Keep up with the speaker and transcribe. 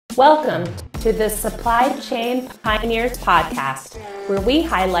Welcome to the Supply Chain Pioneers podcast, where we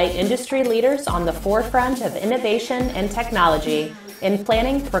highlight industry leaders on the forefront of innovation and technology in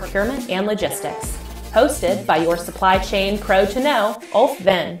planning, procurement, and logistics. Hosted by your supply chain pro to know, Ulf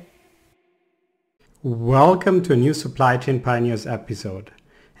Venn. Welcome to a new Supply Chain Pioneers episode.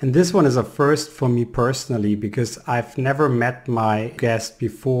 And this one is a first for me personally because I've never met my guest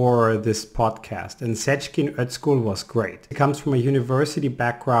before this podcast. And Seckin Ozkul was great. He comes from a university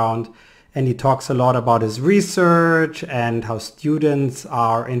background and he talks a lot about his research and how students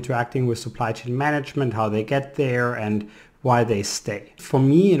are interacting with supply chain management, how they get there and why they stay. For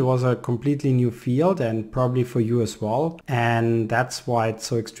me, it was a completely new field and probably for you as well. And that's why it's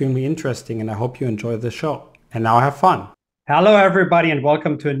so extremely interesting. And I hope you enjoy the show. And now have fun. Hello, everybody, and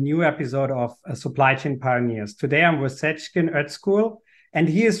welcome to a new episode of Supply Chain Pioneers. Today, I'm with Seckin Ozkul, and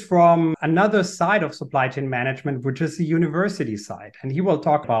he is from another side of supply chain management, which is the university side. And he will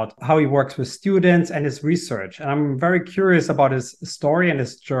talk about how he works with students and his research. And I'm very curious about his story and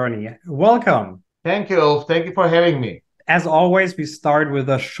his journey. Welcome. Thank you, Ulf. Thank you for having me. As always, we start with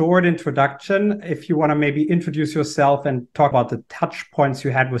a short introduction. If you want to maybe introduce yourself and talk about the touch points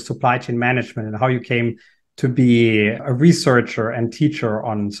you had with supply chain management and how you came to be a researcher and teacher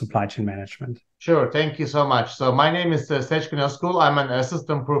on supply chain management. Sure. Thank you so much. So my name is Seckin Ozkul. I'm an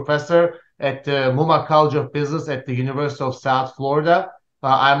assistant professor at the Muma College of Business at the University of South Florida.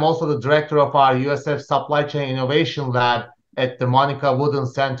 I'm also the director of our USF Supply Chain Innovation Lab at the Monica Wooden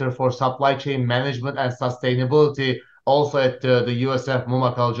Center for Supply Chain Management and Sustainability, also at the USF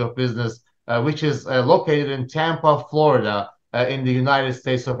Muma College of Business, which is located in Tampa, Florida, in the United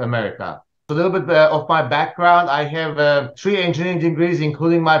States of America. A little bit of my background. I have 3 engineering degrees,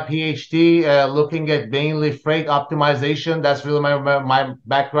 including my PhD, looking at mainly freight optimization. That's really my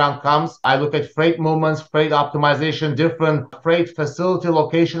background comes. I look at freight movements, freight optimization, different freight facility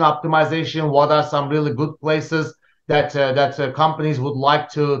location optimization. What are some really good places that companies would like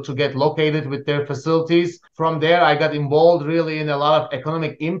to get located with their facilities. From there, I got involved really in a lot of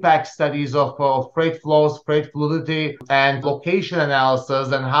economic impact studies of freight flows, freight fluidity, and location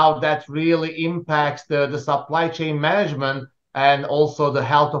analysis, and how that really impacts the supply chain management and also the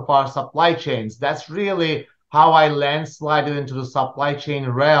health of our supply chains. That's really how I landslided into the supply chain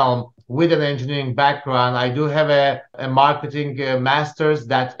realm with an engineering background. I do have a marketing master's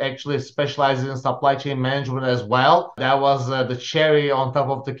that actually specializes in supply chain management as well. That was the cherry on top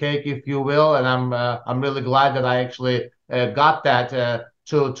of the cake, if you will. And I'm really glad that I actually got that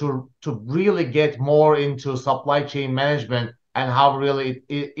to really get more into supply chain management and how really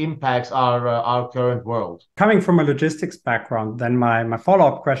it impacts our current world. Coming from a logistics background, then my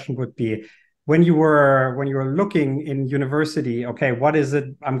follow-up question would be, when you were looking in university, okay, what is it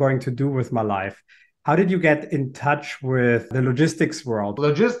I'm going to do with my life? How did you get in touch with the logistics world?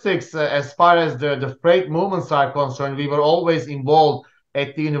 Logistics, as far as the freight movements are concerned, we were always involved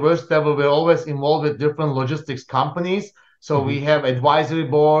at the university level. We're always involved with different logistics companies. So we have advisory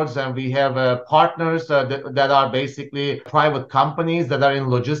boards and we have partners that are basically private companies that are in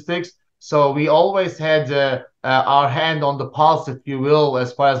logistics. So we always had our hand on the pulse, if you will,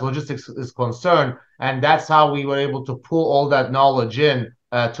 as far as logistics is concerned. And that's how we were able to pull all that knowledge in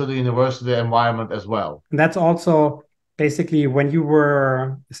to the university environment as well. And that's also basically when you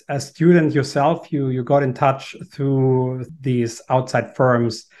were a student yourself, you got in touch through these outside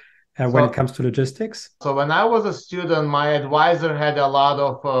firms when it comes to logistics? So when I was a student, my advisor had a lot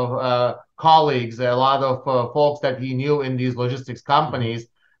of colleagues, a lot of folks that he knew in these logistics companies.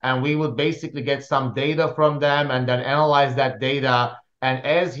 And we would basically get some data from them and then analyze that data. And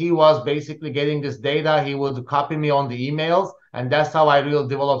as he was basically getting this data, he would copy me on the emails. And that's how I really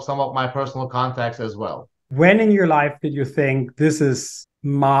developed some of my personal contacts as well. When in your life did you think, this is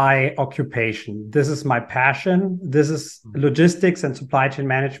my occupation, this is my passion, this is logistics and supply chain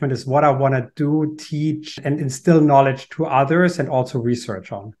management is what I want to do, teach, and instill knowledge to others and also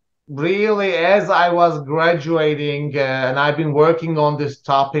research on? Really, as I was graduating, and I've been working on this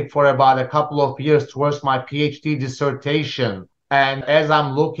topic for about a couple of years towards my PhD dissertation. And as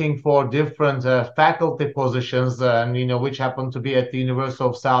I'm looking for different faculty positions, which happened to be at the University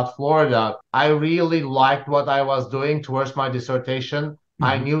of South Florida, I really liked what I was doing towards my dissertation.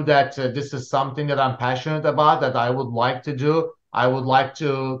 I knew that this is something that I'm passionate about, that I would like to do. I would like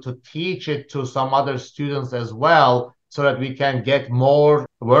to teach it to some other students as well, so that we can get more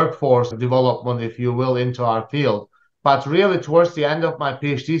workforce development, if you will, into our field. But really, towards the end of my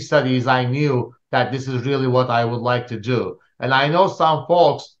PhD studies, I knew that this is really what I would like to do. And I know some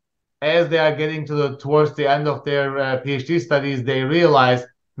folks, as they are getting towards the end of their PhD studies, they realize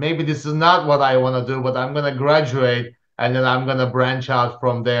maybe this is not what I want to do, but I'm going to graduate and then I'm going to branch out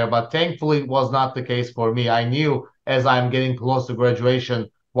from there. But thankfully, it was not the case for me. I knew as I'm getting close to graduation,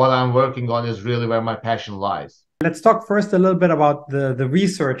 what I'm working on is really where my passion lies. Let's talk first a little bit about the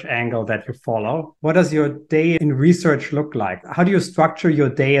research angle that you follow. What does your day in research look like? How do you structure your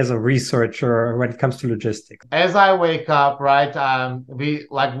day as a researcher when it comes to logistics? As I wake up, right,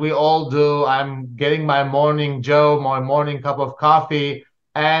 we all do, I'm getting my morning joe, my morning cup of coffee,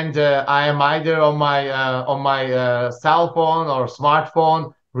 and I am either on my cell phone or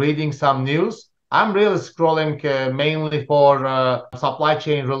smartphone reading some news. I'm really scrolling mainly for supply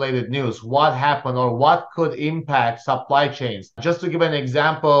chain related news. What happened or what could impact supply chains? Just to give an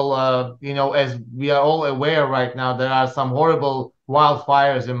example, as we are all aware right now, there are some horrible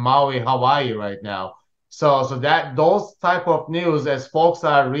wildfires in Maui, Hawaii right now. So that those type of news, as folks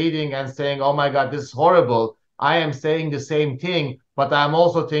are reading and saying, "Oh my God, this is horrible," I am saying the same thing, but I'm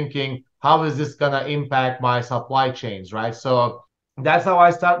also thinking, how is this gonna impact my supply chains, right? So that's how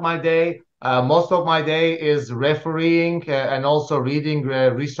I start my day. Most of my day is refereeing and also reading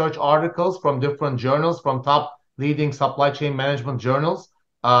research articles from different journals, from top leading supply chain management journals.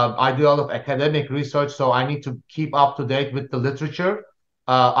 I do a lot of academic research, so I need to keep up to date with the literature.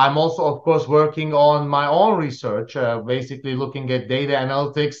 I'm also, of course, working on my own research, basically looking at data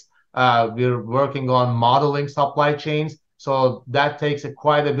analytics. We're working on modeling supply chains. So that takes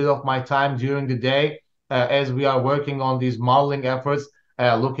quite a bit of my time during the day as we are working on these modeling efforts,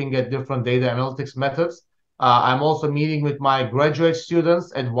 looking at different data analytics methods. I'm also meeting with my graduate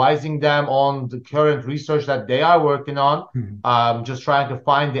students, advising them on the current research that they are working on, just trying to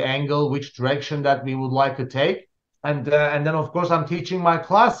find the angle, which direction that we would like to take. And then, of course, I'm teaching my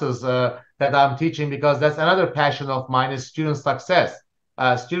classes that I'm teaching, because that's another passion of mine, is student success.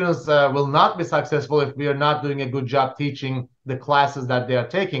 Students will not be successful if we are not doing a good job teaching the classes that they are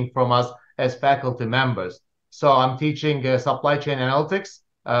taking from us as faculty members. So I'm teaching supply chain analytics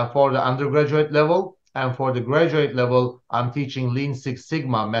for the undergraduate level, and for the graduate level, I'm teaching Lean Six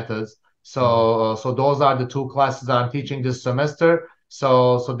Sigma methods. So those are the two classes that I'm teaching this semester.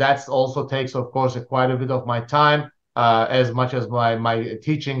 So that's also takes, of course, quite a bit of my time, as much as my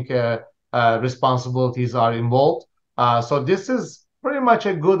teaching responsibilities are involved. So this is pretty much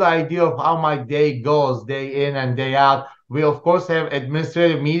a good idea of how my day goes, day in and day out. We, of course, have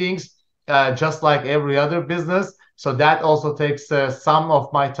administrative meetings, just like every other business. So that also takes some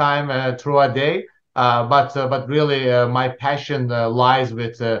of my time through a day. But really, my passion lies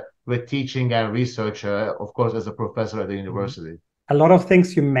with teaching and research, of course, as a professor at the university. A lot of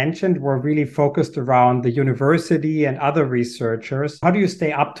things you mentioned were really focused around the university and other researchers. How do you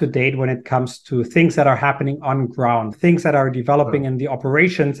stay up to date when it comes to things that are happening on ground, things that are developing in the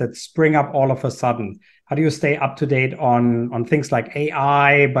operations that spring up all of a sudden? How do you stay up to date on things like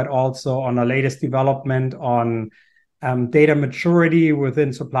AI, but also on the latest development on data maturity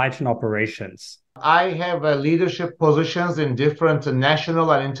within supply chain operations? I have leadership positions in different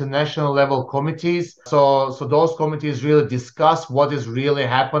national and international level committees. So those committees really discuss what is really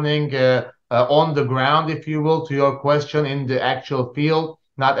happening on the ground, if you will, to your question, in the actual field,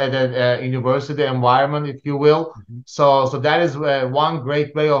 not at a university environment, if you will. So that is one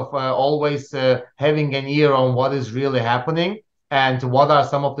great way of always having an ear on what is really happening and what are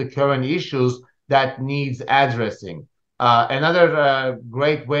some of the current issues that needs addressing. Another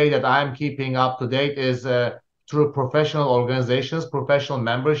great way that I'm keeping up to date is through professional organizations, professional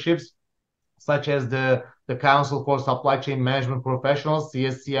memberships, such as the Council for Supply Chain Management Professionals,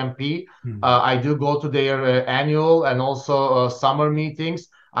 CSCMP. I do go to their annual and also summer meetings.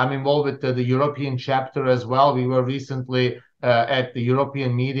 I'm involved with the European chapter as well. We were recently at the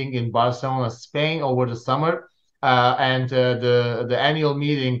European meeting in Barcelona, Spain over the summer. And the annual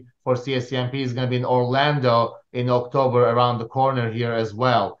meeting for CSCMP is going to be in Orlando in October, around the corner here as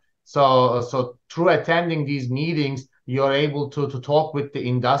well. So through attending these meetings, you're able to talk with the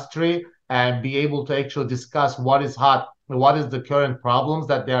industry and be able to actually discuss what is hot, what is the current problems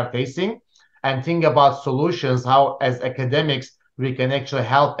that they are facing, and think about solutions, how as academics we can actually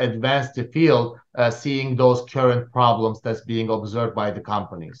help advance the field, seeing those current problems that's being observed by the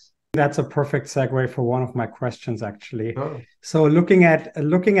companies. That's a perfect segue for one of my questions, actually. Sure. So looking at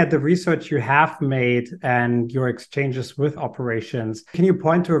the research you have made and your exchanges with operations, can you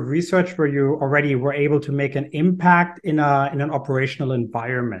point to a research where you already were able to make an impact in an operational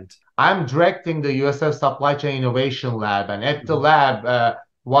environment? I'm directing the USF Supply Chain Innovation Lab, and at the lab,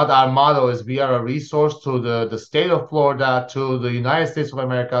 what our motto is, we are a resource to the state of Florida, to the United States of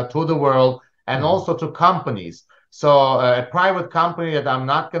America, to the world, and also to companies. So a private company that I'm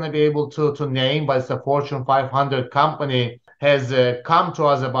not going to be able to name, but it's a Fortune 500 company, has come to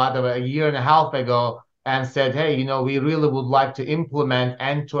us about a year and a half ago and said, hey, we really would like to implement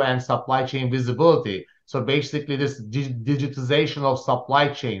end-to-end supply chain visibility. So basically this digitization of supply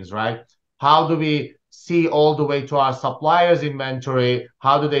chains, right? How do we see all the way to our suppliers' inventory?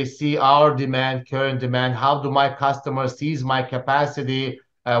 How do they see our demand, current demand? How do my customers sees my capacity,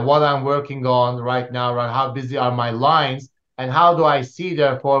 what I'm working on right now, right? How busy are my lines? And how do I see,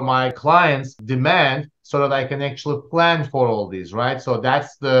 therefore, my clients' demand so that I can actually plan for all these, right? So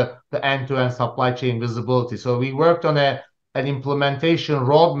that's the end-to-end supply chain visibility. So we worked on an implementation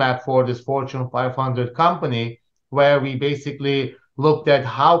roadmap for this Fortune 500 company, where we basically looked at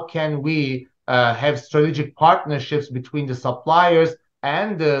how can we have strategic partnerships between the suppliers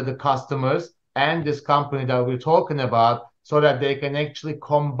and the customers and this company that we're talking about, so that they can actually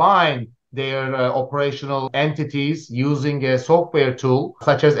combine their operational entities using a software tool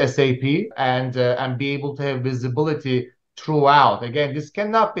such as SAP, and be able to have visibility throughout. Again, this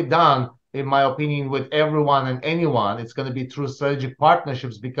cannot be done, in my opinion, with everyone and anyone. It's going to be through strategic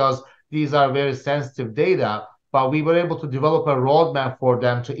partnerships because these are very sensitive data. But we were able to develop a roadmap for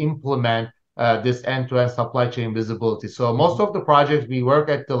them to implement this end-to-end supply chain visibility. So most of the projects we work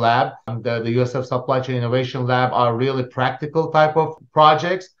at the lab, the USF Supply Chain Innovation Lab, are really practical type of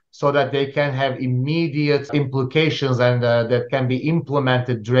projects, so that they can have immediate implications and that can be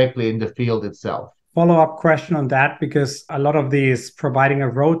implemented directly in the field itself. Follow-up question on that, because a lot of these providing a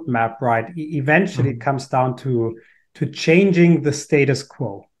roadmap, right, eventually comes down to changing the status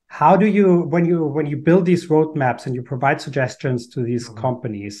quo. How do you, when you build these roadmaps and you provide suggestions to these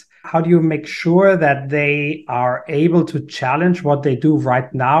companies, how do you make sure that they are able to challenge what they do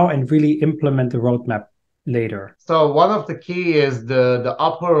right now and really implement the roadmap later? So one of the key is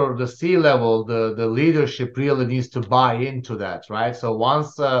the C-level, the leadership really needs to buy into that, right? So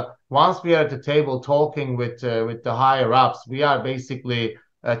once we are at the table talking with the higher ups, we are basically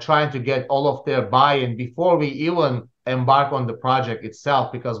trying to get all of their buy-in before we even embark on the project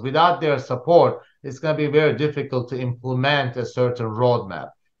itself, because without their support, it's going to be very difficult to implement a certain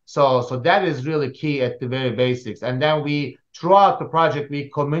roadmap. So that is really key at the very basics. And then throughout the project, we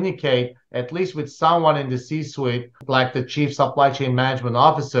communicate at least with someone in the C-suite, like the Chief Supply Chain Management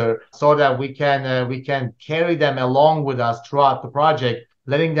Officer, so that we can carry them along with us throughout the project,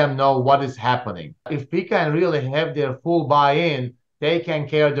 letting them know what is happening. If we can really have their full buy-in, they can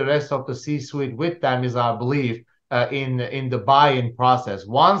carry the rest of the C-suite with them, is our belief, in the buy-in process.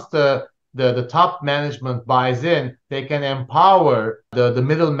 Once the top management buys in, they can empower the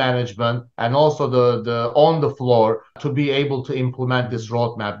middle management and also the on the floor to be able to implement this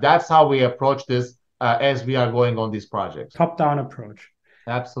roadmap. That's how we approach this as we are going on these projects. Top-down approach.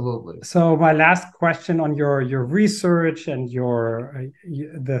 Absolutely. So my last question on your research and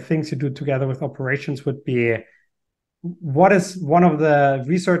the things you do together with operations would be, what is one of the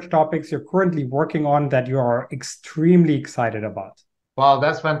research topics you're currently working on that you are extremely excited about? Well,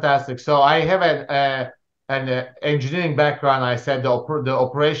 that's fantastic. So I have an engineering background. I said the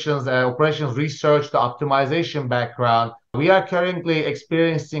operations research, the optimization background. We are currently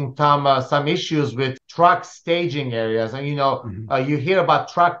experiencing some issues with truck staging areas, and you hear about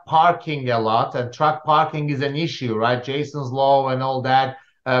truck parking a lot, and truck parking is an issue, right? Jason's law and all that.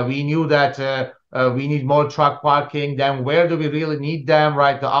 We knew that we need more truck parking. Then where do we really need them,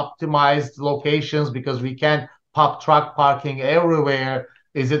 right? The optimized locations, because we can't pop truck parking everywhere.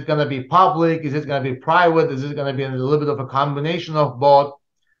 Is it going to be public? Is it going to be private? Is it going to be a little bit of a combination of both?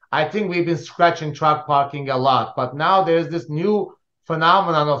 I think we've been scratching truck parking a lot, but now there's this new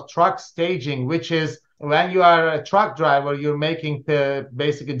phenomenon of truck staging, which is when you are a truck driver, you're making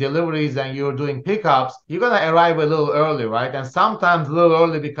basically deliveries and you're doing pickups, you're going to arrive a little early, right? And sometimes a little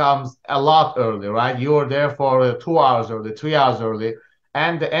early becomes a lot early, right? You're there for 2 hours early, 3 hours early,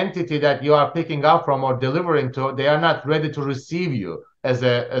 and the entity that you are picking up from or delivering to, they are not ready to receive you as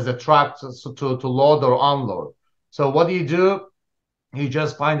a truck to load or unload. So what do? You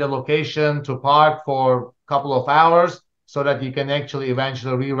just find a location to park for a couple of hours, so that you can actually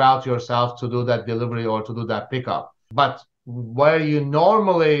eventually reroute yourself to do that delivery or to do that pickup. But where you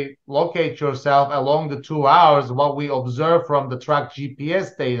normally locate yourself along the 2 hours, what we observe from the truck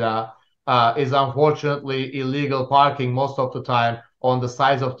GPS data is unfortunately illegal parking most of the time on the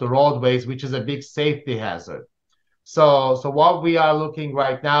sides of the roadways, which is a big safety hazard. So what we are looking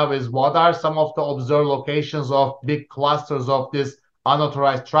right now is what are some of the observed locations of big clusters of this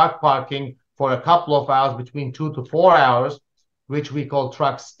unauthorized truck parking for a couple of hours, between 2 to 4 hours, which we call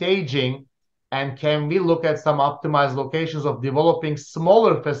truck staging. And can we look at some optimized locations of developing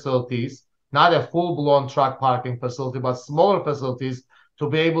smaller facilities, not a full-blown truck parking facility, but smaller facilities, to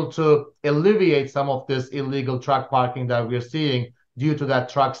be able to alleviate some of this illegal truck parking that we're seeing due to that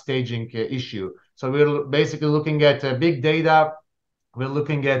truck staging issue. So we're basically looking at big data. We're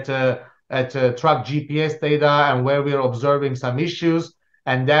looking at truck GPS data and where we're observing some issues.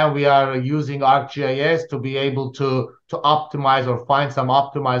 And then we are using ArcGIS to be able to optimize or find some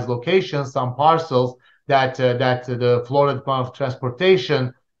optimized locations, some parcels that the Florida Department of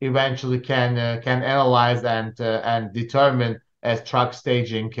Transportation eventually can analyze and determine as truck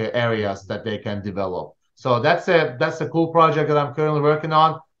staging areas that they can develop. So that's a cool project that I'm currently working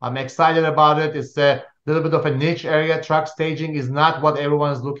on. I'm excited about it. It's a little bit of a niche area. Truck staging is not what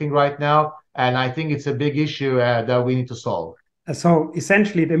everyone is looking right now, and I think it's a big issue that we need to solve. So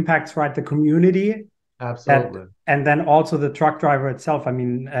essentially, it impacts, right, the community. Absolutely. And then also the truck driver itself. I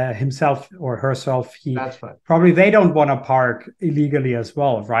mean, himself or herself, That's right. probably they don't want to park illegally as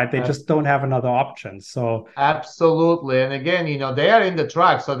well, right? They just don't have another option. So absolutely. And again, they are in the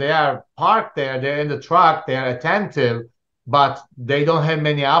truck, so they are parked there. They're in the truck. They're attentive, but they don't have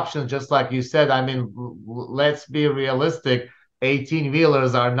many options. Just like you said, I mean, let's be realistic.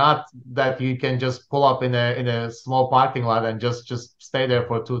 18-wheelers are not that you can just pull up in a small parking lot and just stay there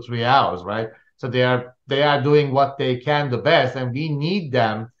for 2-3 hours, right? So they are doing what they can the best, and we need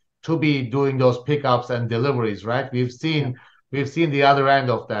them to be doing those pickups and deliveries, right? We've seen the other end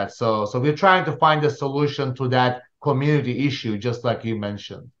of that. So we're trying to find a solution to that community issue, just like you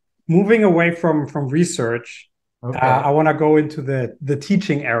mentioned. Moving away from research, okay. I want to go into the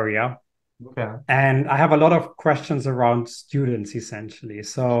teaching area. Okay. And I have a lot of questions around students, essentially.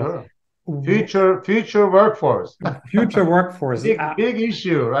 So sure. Future workforce. Future workforce. Big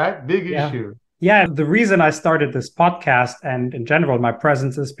issue, right? Big issue. Yeah, the reason I started this podcast and in general my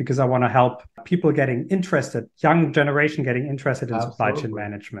presence is because I want to help people getting interested, young generation getting interested in supply chain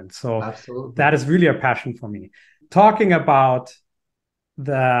management. So that is really a passion for me. Talking about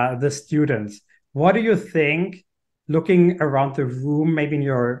the students, what do you think, looking around the room, maybe in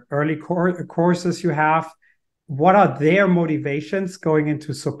your early courses you have, what are their motivations going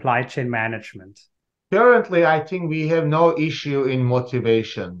into supply chain management? Currently, I think we have no issue in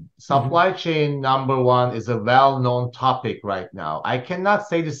motivation. Supply chain, number one, is a well-known topic right now. I cannot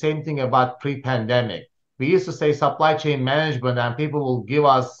say the same thing about pre-pandemic. We used to say supply chain management, and people will give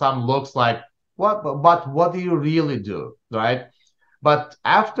us some looks like, but what do you really do, right? But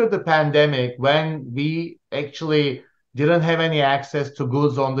after the pandemic, when we actually didn't have any access to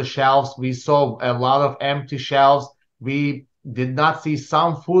goods on the shelves, we saw a lot of empty shelves. We did not see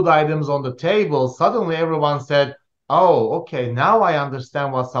some food items on the table. Suddenly everyone said, oh, okay, now I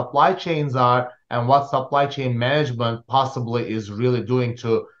understand what supply chains are and what supply chain management possibly is really doing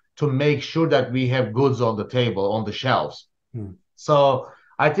to make sure that we have goods on the table, on the shelves. So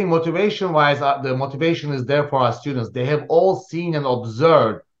I think motivation-wise, the motivation is there for our students. They have all seen and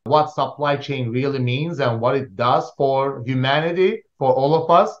observed what supply chain really means and what it does for humanity, for all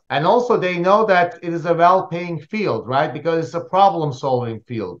of us. And also they know that it is a well-paying field, right? Because it's a problem-solving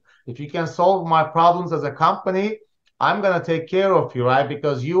field. If you can solve my problems as a company, I'm going to take care of you, right?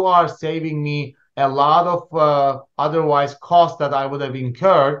 Because you are saving me a lot of otherwise costs that I would have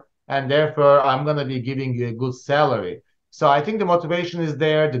incurred. And therefore, I'm going to be giving you a good salary. So I think the motivation is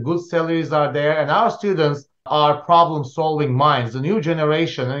there. The good salaries are there. And our students are problem-solving minds. The new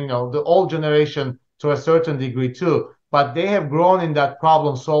generation, the old generation to a certain degree too, but they have grown in that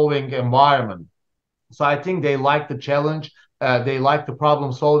problem-solving environment. So I think they like the challenge. They like the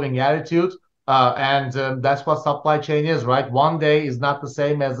problem-solving attitude. And that's what supply chain is, right? One day is not the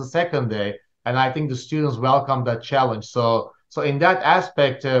same as the second day. And I think the students welcome that challenge. So in that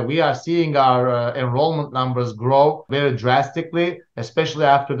aspect, we are seeing our enrollment numbers grow very drastically, especially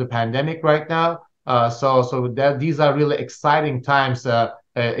after the pandemic right now. These are really exciting times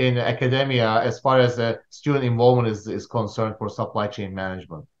in academia as far as student involvement is concerned for supply chain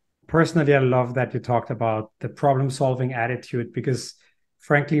management. Personally, I love that you talked about the problem-solving attitude, because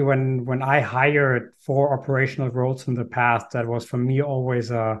frankly, when I hired for operational roles in the past, that was for me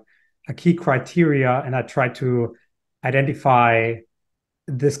always a key criteria. And I tried to identify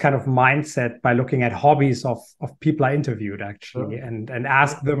this kind of mindset by looking at hobbies of people I interviewed, actually, and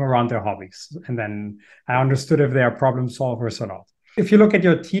ask them around their hobbies. And then I understood if they are problem solvers or not. If you look at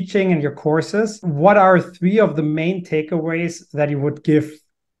your teaching and your courses, what are 3 of the main takeaways that you would give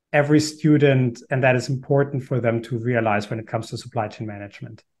every student and that is important for them to realize when it comes to supply chain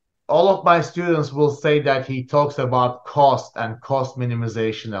management? All of my students will say that he talks about cost and cost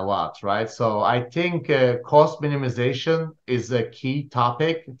minimization a lot, right? So I think cost minimization is a key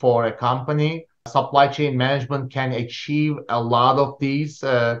topic for a company. Supply chain management can achieve a lot of these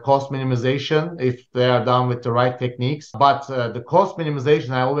cost minimization if they are done with the right techniques. But the cost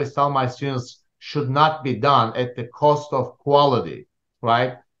minimization, I always tell my students, should not be done at the cost of quality,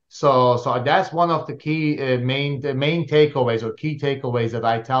 right? So that's one of the key main takeaways or key takeaways that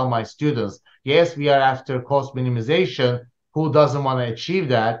I tell my students. Yes, we are after cost minimization. Who doesn't want to achieve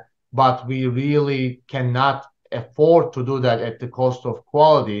that? But we really cannot afford to do that at the cost of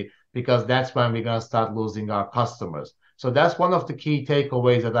quality, because that's when we're going to start losing our customers. So that's one of the key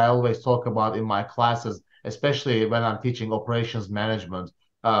takeaways that I always talk about in my classes, especially when I'm teaching operations management,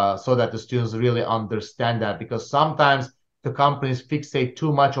 so that the students really understand that. Because sometimes the companies fixate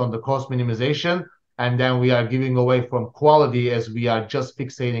too much on the cost minimization, and then we are giving away from quality as we are just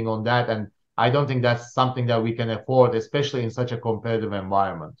fixating on that. And I don't think that's something that we can afford, especially in such a competitive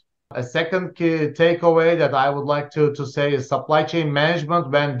environment. A second key takeaway that I would like to say is supply chain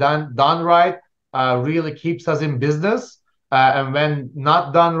management, when done right, really keeps us in business. And when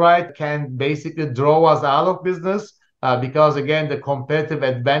not done right, can basically draw us out of business. Because again, the competitive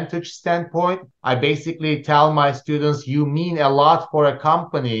advantage standpoint, I basically tell my students, you mean a lot for a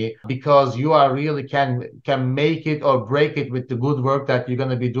company because you are really can make it or break it with the good work that you're going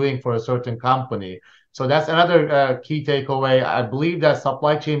to be doing for a certain company. So that's another key takeaway. I believe that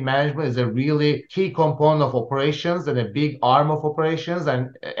supply chain management is a really key component of operations and a big arm of operations, and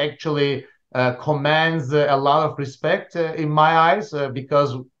actually commands a lot of respect in my eyes,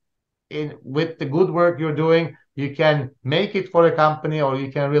 because with the good work you're doing, you can make it for a company or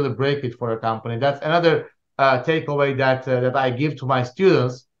you can really break it for a company. That's another takeaway that I give to my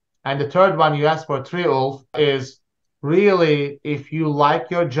students. And the third one you asked for, Ulf, is really, if you like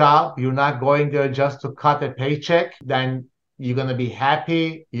your job, you're not going there just to cut a paycheck, then you're going to be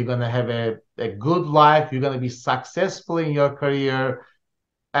happy, you're going to have a good life, you're going to be successful in your career,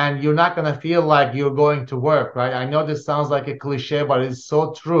 and you're not going to feel like you're going to work, right? I know this sounds like a cliche, but it's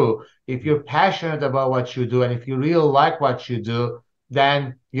so true. If you're passionate about what you do and if you really like what you do,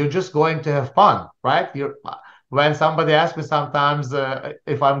 then you're just going to have fun, right? When somebody asks me sometimes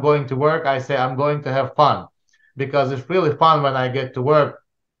if I'm going to work, I say I'm going to have fun, because it's really fun when I get to work.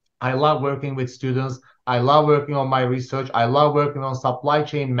 I love working with students. I love working on my research. I love working on supply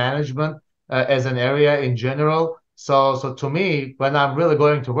chain management as an area in general. So to me, when I'm really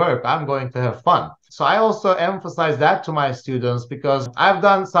going to work, I'm going to have fun. So I also emphasize that to my students, because I've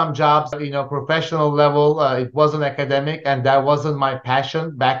done some jobs, professional level. It wasn't academic, and that wasn't my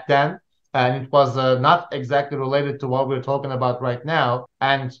passion back then. And it was not exactly related to what we're talking about right now.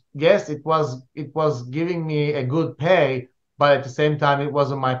 And yes, it was giving me a good pay, but at the same time, it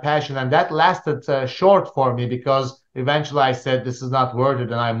wasn't my passion. And that lasted short for me, because eventually I said, this is not worth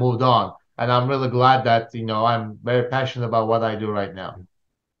it, and I moved on. And I'm really glad that, I'm very passionate about what I do right now.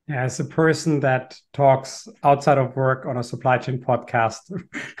 Yeah, as a person that talks outside of work on a supply chain podcast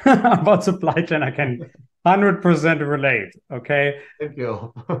about supply chain, I can 100% relate. Okay. Thank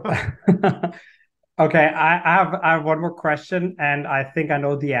you. Okay, I have one more question, and I think I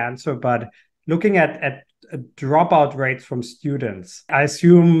know the answer, but looking at dropout rates from students, I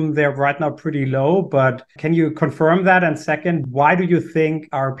assume they're right now pretty low, but can you confirm that? And second, why do you think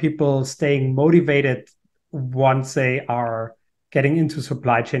are people staying motivated once they are getting into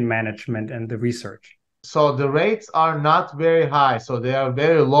supply chain management and the research? So the rates are not very high. So they are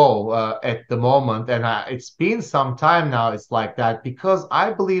very low at the moment. And it's been some time now. It's like that, because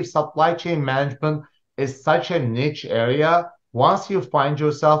I believe supply chain management is such a niche area. Once you find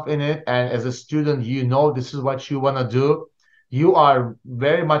yourself in it, and as a student, this is what you want to do, you are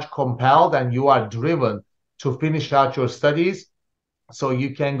very much compelled and you are driven to finish out your studies so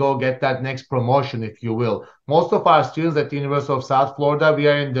you can go get that next promotion, if you will. Most of our students at the University of South Florida, we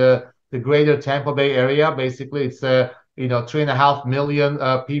are in the greater Tampa Bay area. Basically, it's 3.5 million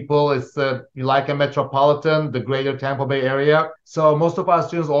people. It's like a metropolitan, the greater Tampa Bay area. So most of our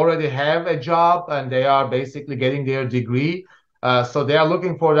students already have a job and they are basically getting their degree. So they are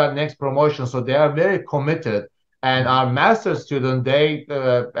looking for that next promotion. So they are very committed. And our master's student, they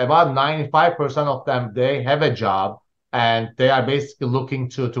about 95% of them, they have a job, and they are basically looking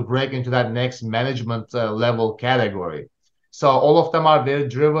to break into that next management level category. So all of them are very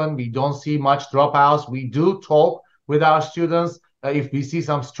driven. We don't see much dropouts. We do talk with our students. If we see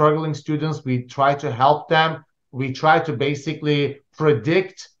some struggling students, we try to help them. We try to basically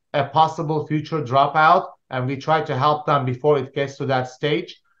predict a possible future dropout, and we try to help them before it gets to that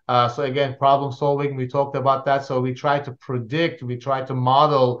stage. So again, problem solving, we talked about that. So we try to predict, we try to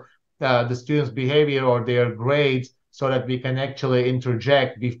model the students' behavior or their grades, so that we can actually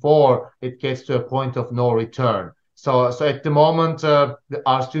interject before it gets to a point of no return. So at the moment,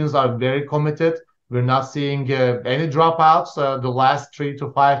 our students are very committed. We're not seeing any dropouts the last 3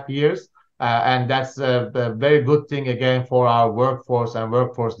 to 5 years. And that's a very good thing, again, for our workforce and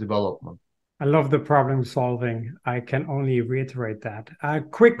workforce development. I love the problem solving. I can only reiterate that. A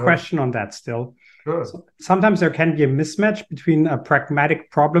quick Sure. question on that still. Sure. So sometimes there can be a mismatch between a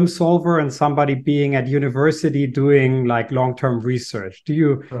pragmatic problem solver and somebody being at university doing like long-term research.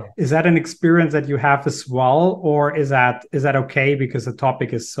 Sure. Is that an experience that you have as well, or is that okay because the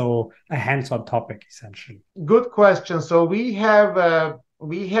topic is so a hands-on topic essentially? Good question. So we have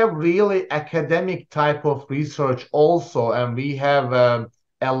really academic type of research also, and we have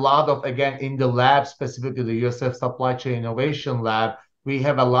a lot of, again, in the lab, specifically the USF Supply Chain Innovation Lab, we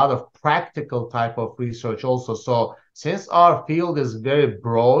have a lot of practical type of research also. So since our field is very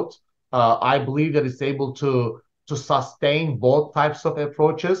broad, I believe that it's able to sustain both types of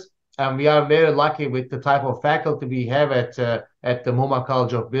approaches. And we are very lucky with the type of faculty we have at the Muma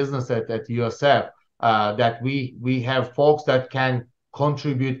College of Business at USF, that we have folks that can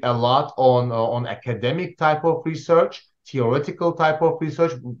contribute a lot on academic type of research, theoretical type of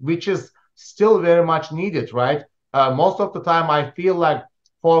research, which is still very much needed, right? Most of the time, I feel like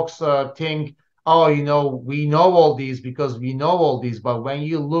folks think, oh, we know all these because we know all these. But when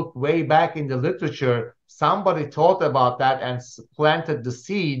you look way back in the literature, somebody thought about that and planted the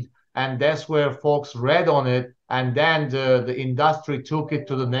seed, and that's where folks read on it, and then the industry took it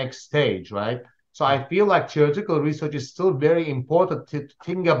to the next stage, right? So I feel like theoretical research is still very important to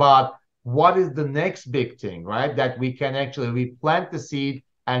think about what is the next big thing, right? That we plant the seed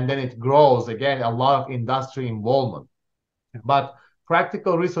and then it grows. Again, a lot of industry involvement. But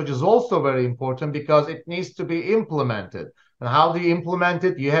practical research is also very important because it needs to be implemented. And how do you implement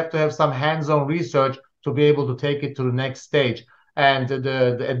it? You have to have some hands-on research to be able to take it to the next stage. And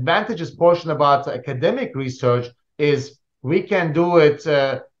the advantageous portion about academic research is we can do it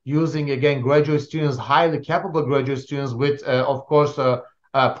using, again, graduate students, highly capable graduate students with, of course,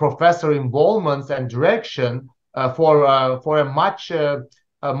 professor involvement and direction for a much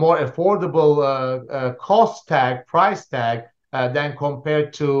more affordable price tag than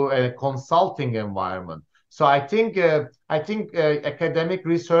compared to a consulting environment. So I think academic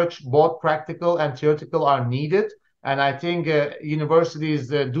research, both practical and theoretical, are needed, and I think universities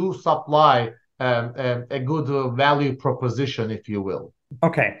do supply a good value proposition, if you will.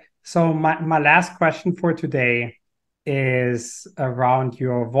 Okay, so my last question for today is around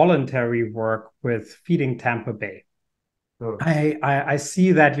your voluntary work with Feeding Tampa Bay. Sure. I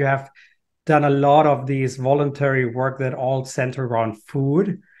see that you have done a lot of these voluntary work that all center around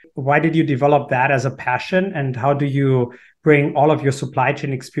food. Why did you develop that as a passion, and how do you bring all of your supply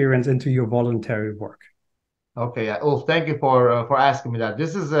chain experience into your voluntary work? Okay, yeah. Well, thank you for asking me that.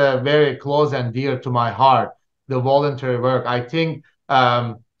 This is very close and dear to my heart, the voluntary work. I think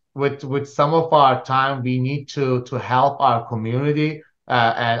with some of our time, we need to help our community,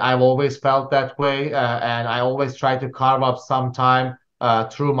 and I've always felt that way, and I always try to carve up some time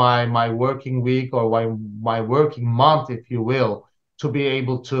through my working week or my working month, if you will, to be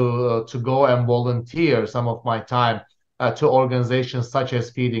able to go and volunteer some of my time to organizations such as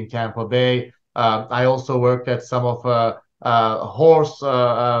Feeding Tampa Bay. I also worked at some of horse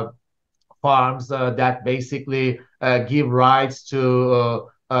farms that basically give rides to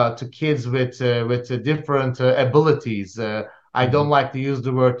kids with different abilities. I don't like to use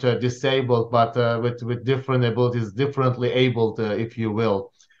the word disabled, but with different abilities, differently abled, if you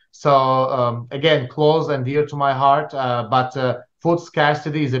will. So again, close and dear to my heart. But food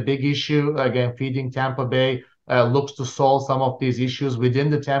scarcity is a big issue. Again, Feeding Tampa Bay looks to solve some of these issues within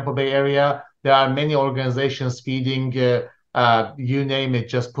the Tampa Bay area. There are many organizations feeding, you name it,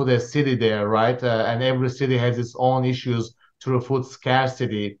 just put a city there, right? And every city has its own issues through food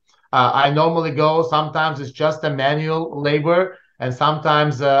scarcity. I normally go, sometimes it's just a manual labor, and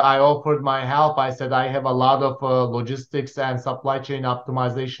sometimes I offered my help. I said, I have a lot of logistics and supply chain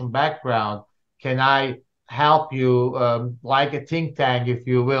optimization background. Can I help you, like a think tank, if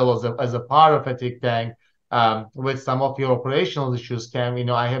you will, as a part of a think tank, with some of your operational issues?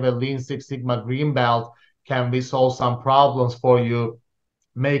 I have a Lean Six Sigma green belt. Can we solve some problems for you,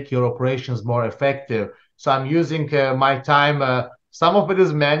 make your operations more effective? So I'm using my time. Some of it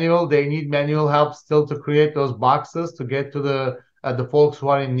is manual. They need manual help still to create those boxes to get to the folks who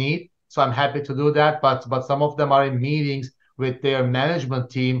are in need. So I'm happy to do that. But some of them are in meetings with their management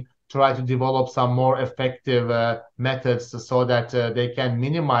team, try to develop some more effective methods so that they can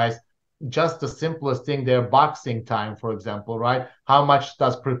minimize just the simplest thing, their boxing time, for example, right? How much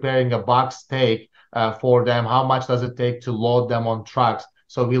does preparing a box take for them? How much does it take to load them on trucks?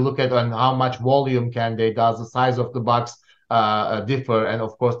 So we look at on how much volume does the size of the box differ? And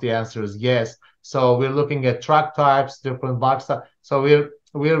of course, the answer is yes. So we're looking at truck types, different box types. So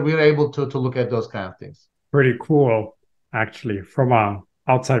we're able to look at those kind of things. Pretty cool, actually, from a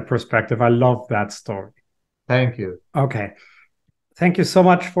outside perspective. I love that story. Thank you. Okay. Thank you so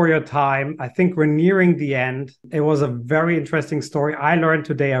much for your time. I think we're nearing the end. It was a very interesting story. I learned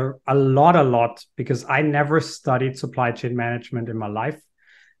today a lot, because I never studied supply chain management in my life.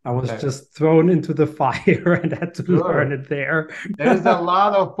 I was just thrown into the fire and had to learn it there. There's a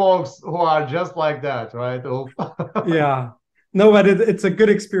lot of folks who are just like that, right? Yeah. No, but it's a good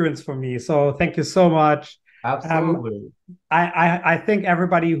experience for me. So thank you so much. Absolutely. I think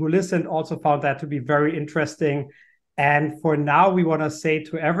everybody who listened also found that to be very interesting. And for now, we want to say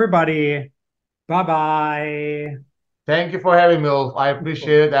to everybody, bye-bye. Thank you for having me, Ulf. I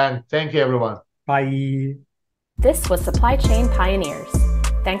appreciate it. And thank you, everyone. Bye. This was Supply Chain Pioneers.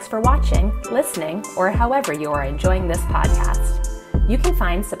 Thanks for watching, listening, or however you are enjoying this podcast. You can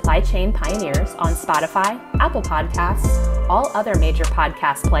find Supply Chain Pioneers on Spotify, Apple Podcasts, all other major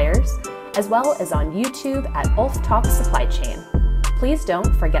podcast players, as well as on YouTube at Ulf Talk Supply Chain. Please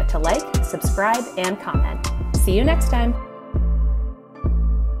don't forget to like, subscribe, and comment. See you next time.